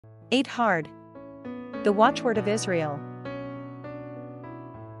Echad, the watchword of Israel.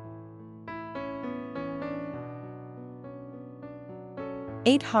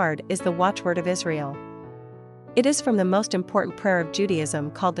 Echad is the watchword of Israel. It is from the most important prayer of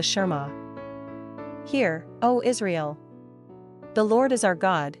Judaism called the Shema. Hear, O Israel! The Lord is our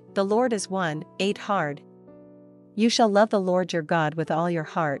God, the Lord is one, Echad. You shall love the Lord your God with all your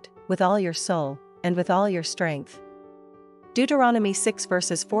heart, with all your soul, and with all your strength. Deuteronomy 6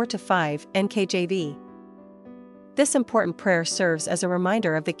 verses 4-5 NKJV. This important prayer serves as a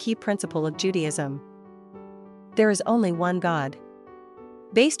reminder of the key principle of Judaism. There is only one God.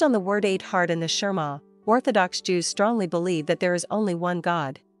 Based on the word Echad in the Shema, Orthodox Jews strongly believe that there is only one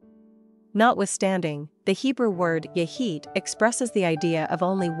God. Notwithstanding, the Hebrew word Yahid expresses the idea of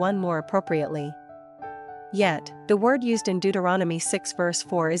only one more appropriately. Yet, the word used in Deuteronomy 6 verse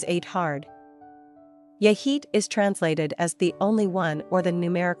 4 is Echad. Yahid is translated as the only one or the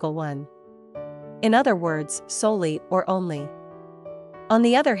numerical one. In other words, solely or only. On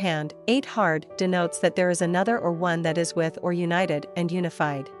the other hand, Echad denotes that there is another or one that is with or united and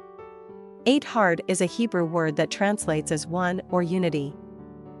unified. Echad is a Hebrew word that translates as one or unity.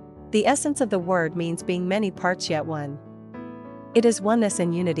 The essence of the word means being many parts yet one. It is oneness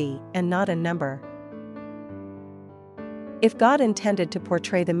and unity, and not in number. If God intended to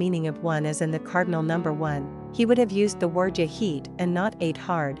portray the meaning of one as in the cardinal number one, he would have used the word Yahid and not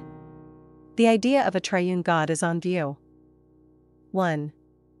Echad. The idea of a triune God is on view. 1.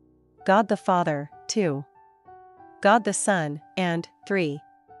 God the Father, 2. God the Son, and 3.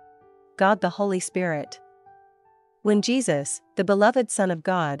 God the Holy Spirit. When Jesus, the beloved Son of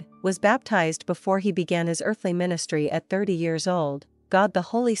God, was baptized before he began his earthly ministry at 30 years old, God the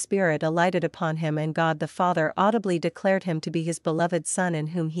Holy Spirit alighted upon him and God the Father audibly declared him to be his beloved Son in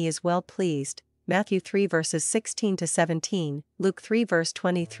whom he is well pleased. Matthew 3 verses 16-17, Luke 3 verse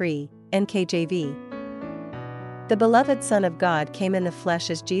 23, NKJV. The beloved Son of God came in the flesh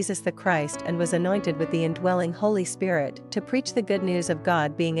as Jesus the Christ and was anointed with the indwelling Holy Spirit to preach the good news of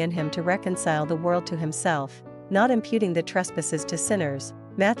God being in him to reconcile the world to himself, not imputing the trespasses to sinners.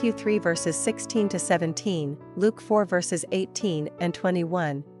 Matthew 3 verses 16-17, Luke 4 verses 18 and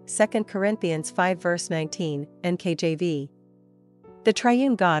 21, 2 Corinthians 5 verse 19, NKJV. The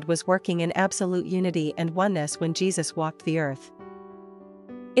triune God was working in absolute unity and oneness when Jesus walked the earth.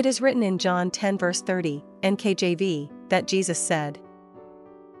 It is written in John 10 verse 30, NKJV, that Jesus said,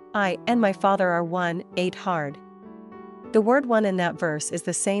 I and my Father are one, Echad. The word one in that verse is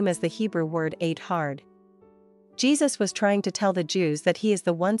the same as the Hebrew word Echad. Jesus was trying to tell the Jews that he is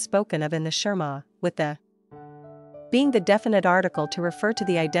the one spoken of in the Shema, with the being the definite article to refer to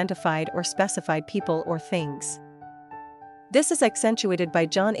the identified or specified people or things. This is accentuated by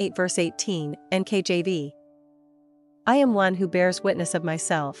John 8 verse 18, NKJV. I am one who bears witness of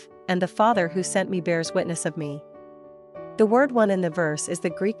myself, and the Father who sent me bears witness of me. The word one in the verse is the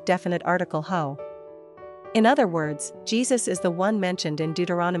Greek definite article ho. In other words, Jesus is the one mentioned in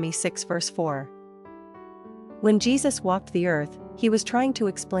Deuteronomy 6 verse 4. When Jesus walked the earth, he was trying to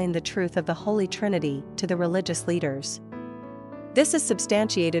explain the truth of the Holy Trinity to the religious leaders. This is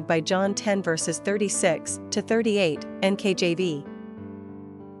substantiated by John 10 verses 36-38, NKJV.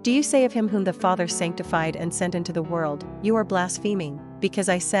 Do you say of him whom the Father sanctified and sent into the world, you are blaspheming, because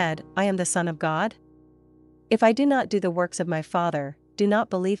I said, I am the Son of God? If I do not do the works of my Father, do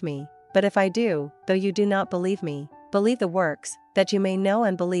not believe me, but if I do, though you do not believe me, believe the works, that you may know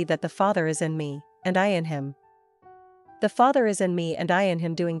and believe that the Father is in me, and I in him. The Father is in me and I in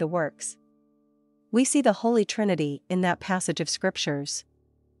him doing the works. We see the Holy Trinity in that passage of Scriptures.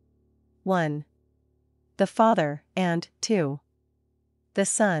 1. The Father, and 2. The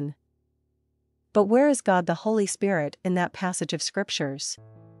Son. But where is God the Holy Spirit in that passage of Scriptures?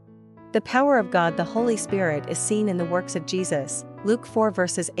 The power of God the Holy Spirit is seen in the works of Jesus, Luke 4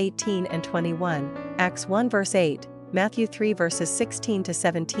 verses 18 and 21, Acts 1 verse 8, Matthew 3 verses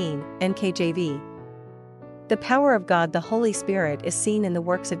 16-17, NKJV. The power of God the Holy Spirit is seen in the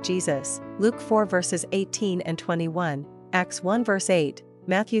works of Jesus, Luke 4 verses 18 and 21, Acts 1 verse 8,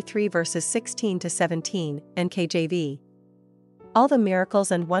 Matthew 3 verses 16-17, NKJV. All the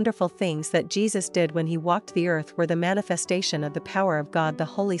miracles and wonderful things that Jesus did when he walked the earth were the manifestation of the power of God the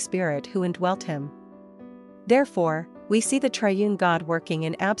Holy Spirit who indwelt him. Therefore, we see the triune God working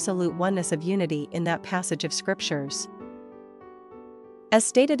in absolute oneness of unity in that passage of Scriptures. As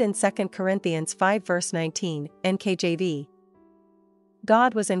stated in 2 Corinthians 5 verse 19, NKJV.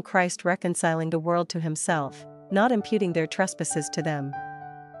 God was in Christ reconciling the world to himself, not imputing their trespasses to them.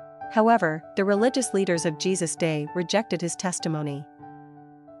 However, the religious leaders of Jesus' day rejected his testimony.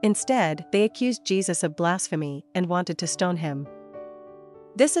 Instead, they accused Jesus of blasphemy and wanted to stone him.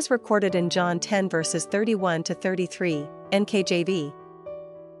 This is recorded in John 10 verses 31 to 33, NKJV.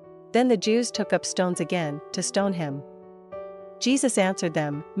 Then the Jews took up stones again, to stone him. Jesus answered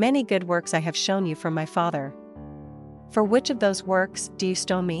them, "Many good works I have shown you from my Father. For which of those works do you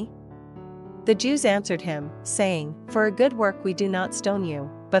stone me?" The Jews answered him, saying, "For a good work we do not stone you,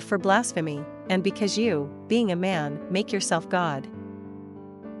 but for blasphemy, and because you, being a man, make yourself God."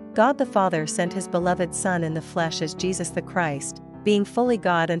 God the Father sent his beloved Son in the flesh as Jesus the Christ, being fully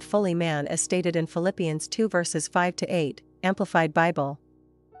God and fully man, as stated in Philippians 2 verses 5 to 8, Amplified Bible.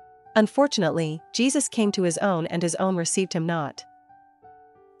 Unfortunately, Jesus came to his own and his own received him not.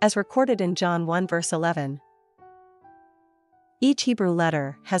 As recorded in John 1 verse 11. Each Hebrew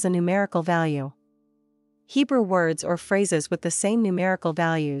letter has a numerical value. Hebrew words or phrases with the same numerical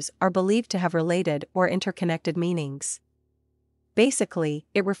values are believed to have related or interconnected meanings. Basically,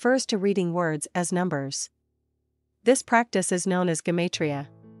 it refers to reading words as numbers. This practice is known as gematria.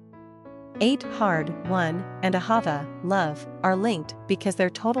 Echad, 1, and ahava, love, are linked because their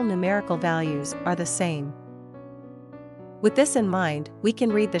total numerical values are the same. With this in mind, we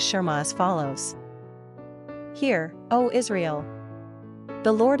can read the Shema as follows. Hear, O Israel!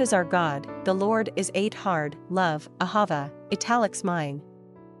 The Lord is our God, the Lord is Echad, love, ahava, italics mine.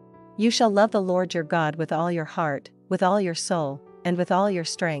 You shall love the Lord your God with all your heart, with all your soul, and with all your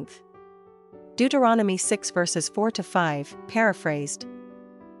strength. Deuteronomy 6 verses 4 to 5, paraphrased.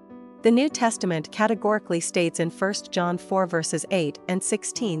 The New Testament categorically states in 1 John 4 verses 8 and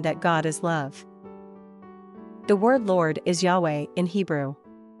 16 that God is love. The word Lord is Yahweh in Hebrew.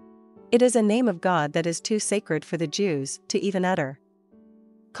 It is a name of God that is too sacred for the Jews to even utter.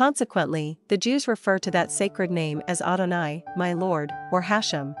 Consequently, the Jews refer to that sacred name as Adonai, my Lord, or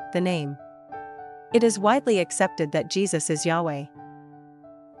Hashem, the name. It is widely accepted that Jesus is Yahweh.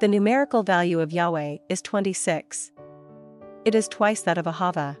 The numerical value of Yahweh is 26. It is twice that of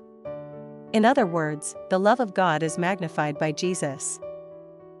ahava. In other words, the love of God is magnified by Jesus.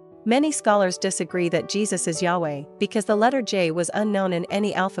 Many scholars disagree that Jesus is Yahweh because the letter J was unknown in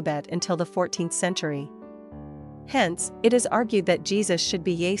any alphabet until the 14th century. Hence, it is argued that Jesus should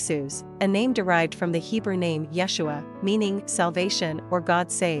be Jesus, a name derived from the Hebrew name Yeshua, meaning salvation or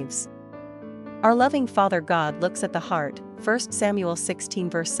God saves. Our loving Father God looks at the heart, 1 Samuel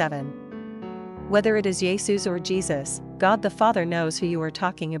 16 verse 7. Whether it is Jesus or Jesus, God the Father knows who you are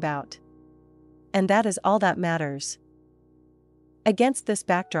talking about. And that is all that matters. Against this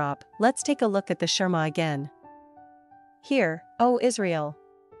backdrop, let's take a look at the Shema again. Hear, O Israel!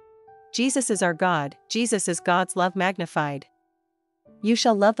 Jesus is our God, Jesus is God's love magnified. You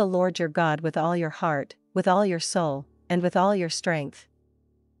shall love the Lord your God with all your heart, with all your soul, and with all your strength.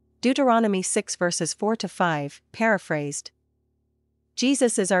 Deuteronomy 6 verses 4 to 5, paraphrased.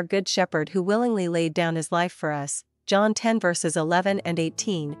 Jesus is our good shepherd who willingly laid down his life for us, John 10 verses 11 and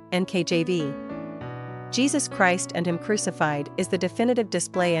 18, NKJV. Jesus Christ and him crucified is the definitive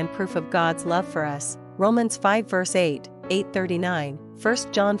display and proof of God's love for us, Romans 5 verse 8, 8:39,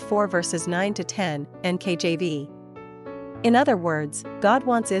 1 John 4 verses 9 to 10, NKJV. In other words, God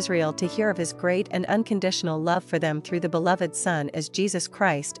wants Israel to hear of his great and unconditional love for them through the beloved Son as Jesus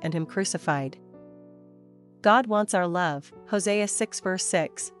Christ and him crucified. God wants our love, Hosea 6 verse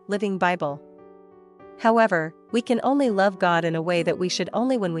 6, Living Bible. However, we can only love God in a way that we should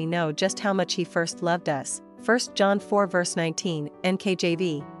only when we know just how much he first loved us, 1 John 4 verse 19,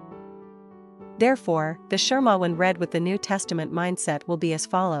 NKJV. Therefore, the Shema when read with the New Testament mindset will be as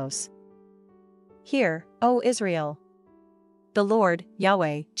follows. Hear, O Israel! The Lord,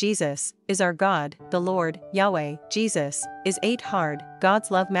 Yahweh, Jesus, is our God, the Lord, Yahweh, Jesus, is Echad,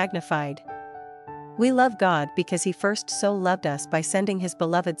 God's love magnified. We love God because he first so loved us by sending his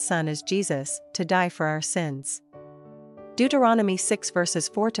beloved Son as Jesus, to die for our sins. Deuteronomy 6 verses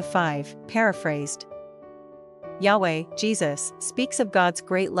 4 to 5, paraphrased. Yahweh, Jesus, speaks of God's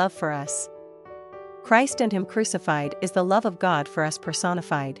great love for us. Christ and him crucified is the love of God for us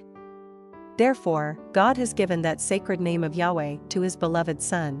personified. Therefore, God has given that sacred name of Yahweh to his beloved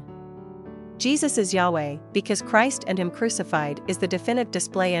Son. Jesus is Yahweh because Christ and him crucified is the definitive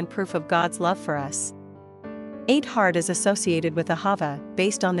display and proof of God's love for us. Echad is associated with ahava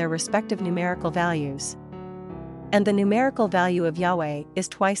based on their respective numerical values. And the numerical value of Yahweh is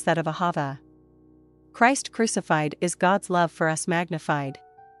twice that of ahava. Christ crucified is God's love for us magnified.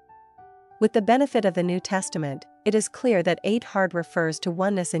 With the benefit of the New Testament, it is clear that Echad refers to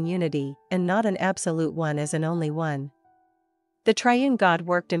oneness and unity, and not an absolute one as an only one. The triune God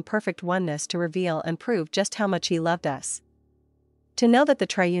worked in perfect oneness to reveal and prove just how much he loved us. To know that the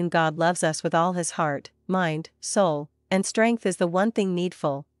triune God loves us with all his heart, mind, soul, and strength is the one thing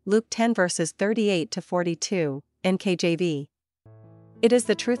needful, Luke 10 verses 38 to 42, NKJV. It is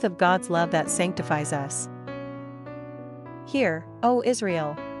the truth of God's love that sanctifies us. Hear, O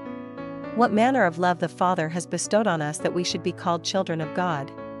Israel, what manner of love the Father has bestowed on us that we should be called children of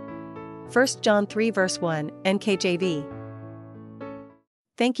God. 1 John 3 verse 1, NKJV.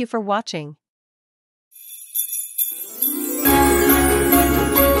 Thank you for watching.